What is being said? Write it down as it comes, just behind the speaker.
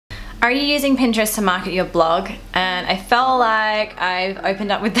Are you using Pinterest to market your blog? And I felt like I've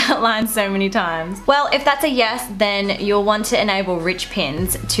opened up with that line so many times. Well, if that's a yes, then you'll want to enable rich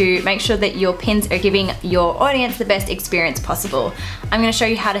pins to make sure that your pins are giving your audience the best experience possible. I'm going to show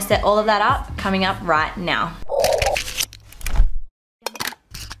you how to set all of that up coming up right now.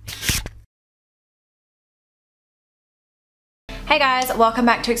 Hey guys, welcome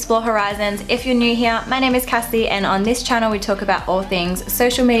back to Explore Horizons. If you're new here, my name is Cassie, and on this channel we talk about all things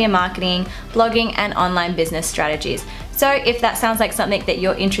social media marketing, blogging and online business strategies. So if that sounds like something that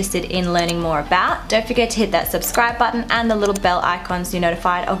you're interested in learning more about, don't forget to hit that subscribe button and the little bell icon so you're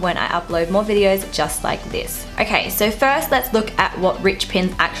notified of when I upload more videos just like this. Okay, so first let's look at what rich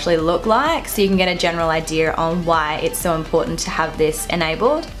pins actually look like so you can get a general idea on why it's so important to have this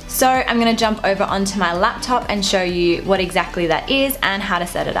enabled. So I'm going to jump over onto my laptop and show you what exactly that is and how to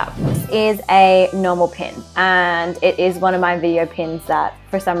set it up. This is a normal pin, and it is one of my video pins that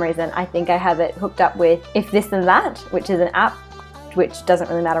for some reason I think I have it hooked up with If This Then That, which is an app, which doesn't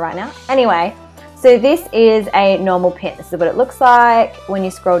really matter right now. Anyway, so this is a normal pin. This is what it looks like. When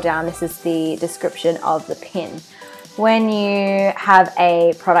you scroll down, this is the description of the pin. When you have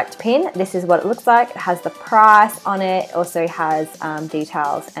a product pin, this is what it looks like. It has the price on it, also has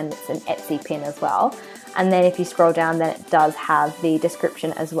details, and it's an Etsy pin as well. And then if you scroll down, then it does have the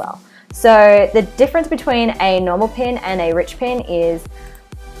description as well. So the difference between a normal pin and a rich pin is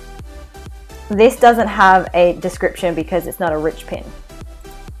this doesn't have a description because it's not a rich pin.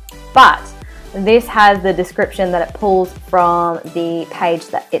 But this has the description that it pulls from the page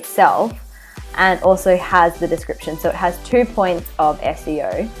that itself, and also has the description. So it has 2 points of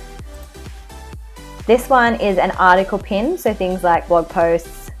SEO. This one is an article pin, so things like blog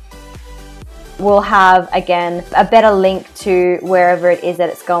posts will have, again, a better link to wherever it is that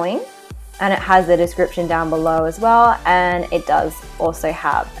it's going. And it has the description down below as well, and it does also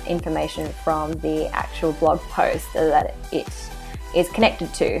have information from the actual blog post that it is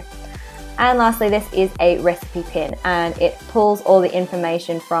connected to. And lastly, this is a recipe pin, and it pulls all the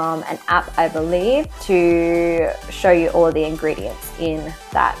information from an app, I believe, to show you all the ingredients in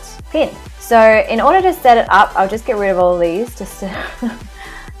that pin. So in order to set it up, I'll just get rid of all these just to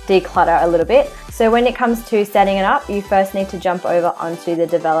declutter a little bit. So when it comes to setting it up, you first need to jump over onto the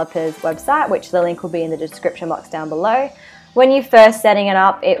developer's website, which the link will be in the description box down below. When you're first setting it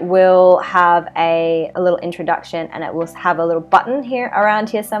up, it will have a little introduction, and it will have a little button here around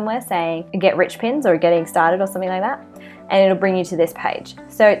here somewhere saying get rich pins or getting started or something like that, and it'll bring you to this page.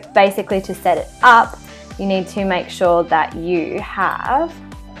 So it's basically, to set it up, you need to make sure that you have,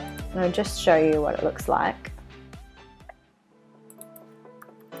 and I'll just show you what it looks like.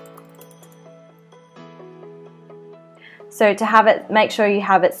 So to have it, make sure you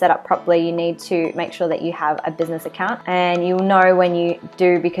have it set up properly, you need to make sure that you have a business account, and you'll know when you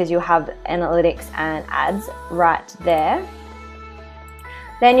do because you'll have analytics and ads right there.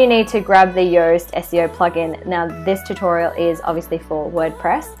 Then you need to grab the Yoast SEO plugin. Now this tutorial is obviously for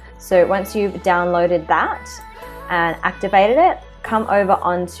WordPress. So once you've downloaded that and activated it, come over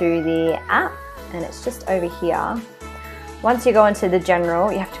onto the app, and it's just over here. Once you go into the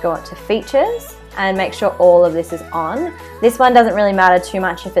general, you have to go into features and make sure all of this is on. This one doesn't really matter too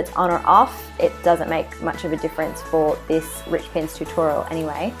much if it's on or off. It doesn't make much of a difference for this Rich Pins tutorial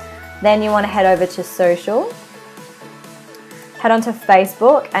anyway. Then you want to head over to social, head onto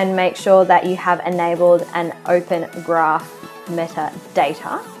Facebook, and make sure that you have enabled an open graph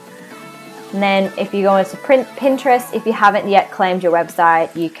metadata. And then if you go into Pinterest, if you haven't yet claimed your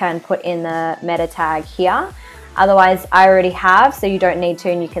website, you can put in the meta tag here. Otherwise, I already have, so you don't need to,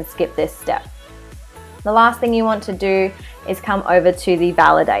 and you can skip this step. The last thing you want to do is come over to the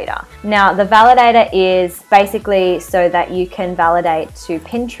validator. Now, the validator is basically so that you can validate to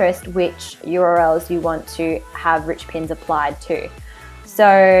Pinterest which URLs you want to have rich pins applied to.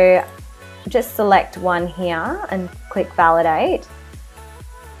 So just select one here and click validate.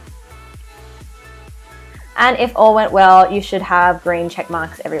 And if all went well, you should have green check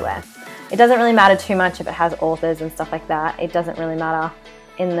marks everywhere. It doesn't really matter too much if it has authors and stuff like that. It doesn't really matter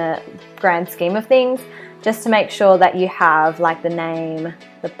in the grand scheme of things. Just to make sure that you have like the name,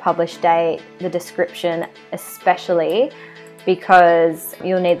 the publish date, the description, especially because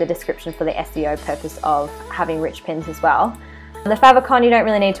you'll need the description for the SEO purpose of having rich pins as well. The favicon you don't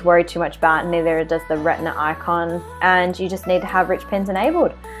really need to worry too much about, neither does the retina icon, and you just need to have rich pins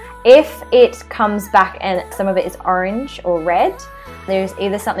enabled. If it comes back and some of it is orange or red, there's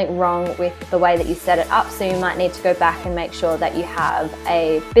either something wrong with the way that you set it up, so you might need to go back and make sure that you have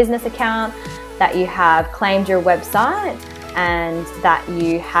a business account, that you have claimed your website, and that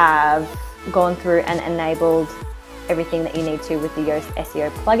you have gone through and enabled everything that you need to with the Yoast SEO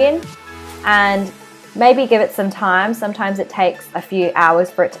plugin. And maybe give it some time. Sometimes it takes a few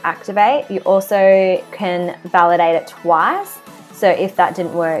hours for it to activate. You also can validate it twice. So if that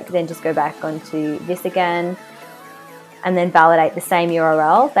didn't work, then just go back onto this again and then validate the same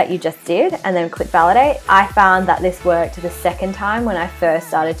URL that you just did and then click validate. I found that this worked the second time when I first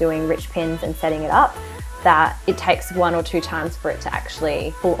started doing rich pins and setting it up, that it takes 1 or 2 times for it to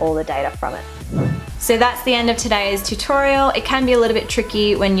actually pull all the data from it. So that's the end of today's tutorial. It can be a little bit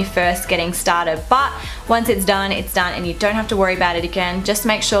tricky when you're first getting started, but once it's done and you don't have to worry about it again. Just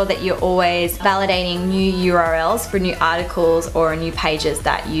make sure that you're always validating new URLs for new articles or new pages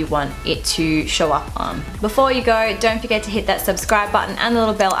that you want it to show up on. Before you go, don't forget to hit that subscribe button and the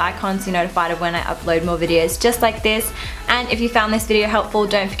little bell icon so you're notified of when I upload more videos just like this. And if you found this video helpful,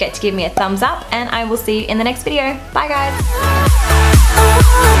 don't forget to give me a thumbs up, and I will see you in the next video. Bye guys!